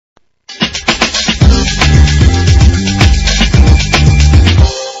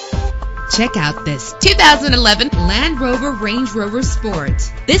Check out this 2011 Land Rover Range Rover Sport.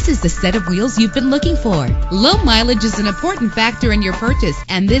 This is the set of wheels you've been looking for. Low mileage is an important factor in your purchase,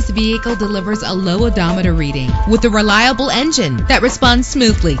 and this vehicle delivers a low odometer reading with a reliable engine that responds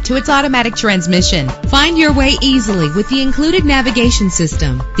smoothly to its automatic transmission. Find your way easily with the included navigation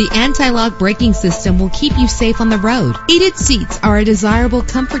system. The anti-lock braking system will keep you safe on the road. Heated seats are a desirable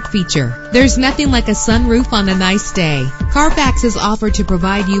comfort feature. There's nothing like a sunroof on a nice day. Carfax is offered to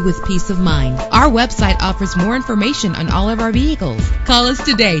provide you with peace of mind. Our website offers more information on all of our vehicles. Call us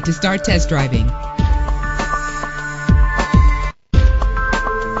today to start test driving.